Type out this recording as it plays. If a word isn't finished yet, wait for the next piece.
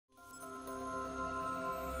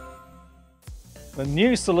The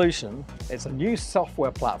new solution is a new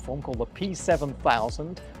software platform called the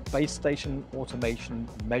P7000 Base Station Automation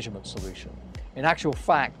Measurement Solution. In actual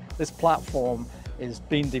fact, this platform is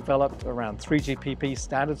being developed around 3GPP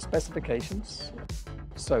standard specifications.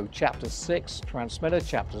 So Chapter 6 transmitter,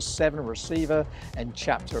 Chapter 7 receiver, and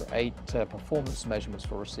Chapter 8 performance measurements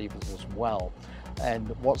for receivers as well. And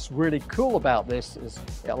what's really cool about this is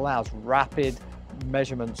it allows rapid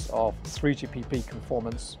measurements of 3GPP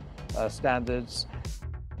conformance standards,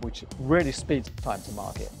 which really speeds time to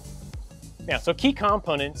market. Yeah, so key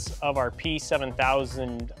components of our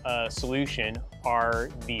P7000 solution are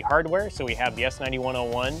the hardware. So we have the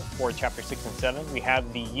S9101 for Chapter 6 and 7. We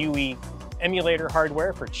have the UE emulator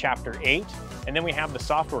hardware for Chapter 8. And then we have the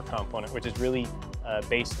software component, which is really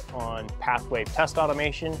based on PathWave Test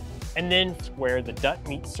Automation. And then where the DUT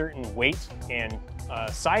meets certain weight and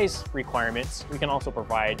size requirements, we can also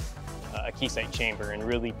provide a Keysight chamber and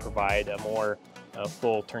really provide a more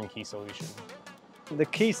full turnkey solution. The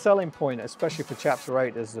key selling point, especially for Chapter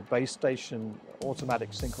 8, is the base station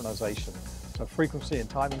automatic synchronization. So frequency and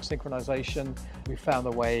timing synchronization. We found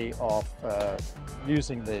a way of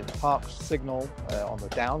using the Park signal on the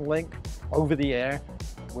downlink over the air,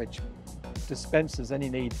 which dispenses any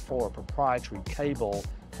need for a proprietary cable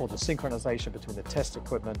for the synchronization between the test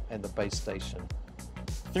equipment and the base station.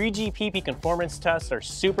 3GPP conformance tests are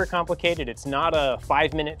super complicated. It's not a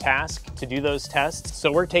 5-minute task to do those tests, so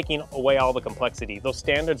we're taking away all the complexity. Those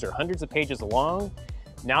standards are hundreds of pages long.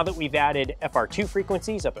 Now that we've added FR2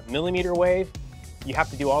 frequencies up at millimeter wave, you have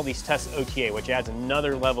to do all these tests OTA, which adds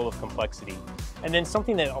another level of complexity. And then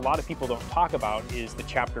something that a lot of people don't talk about is the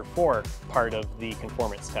Chapter 4 part of the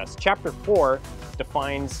conformance test. Chapter 4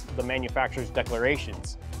 defines the manufacturer's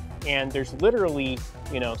declarations. And there's literally,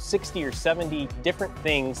 60 or 70 different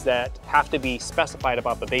things that have to be specified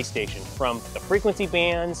about the base station, from the frequency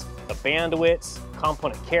bands, the bandwidths,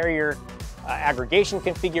 component carrier, aggregation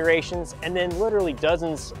configurations, and then literally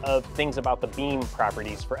dozens of things about the beam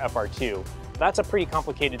properties for FR2. That's a pretty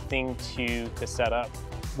complicated thing to set up.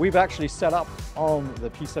 We've actually set up on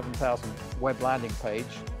the P7000 web landing page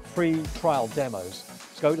free trial demos.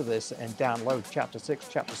 Go to this and download Chapter 6,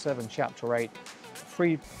 Chapter 7, Chapter 8,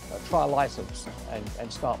 free trial license,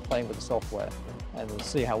 and start playing with the software, and we'll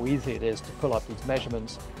see how easy it is to pull up these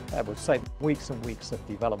measurements that would save weeks and weeks of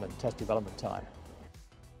test development time.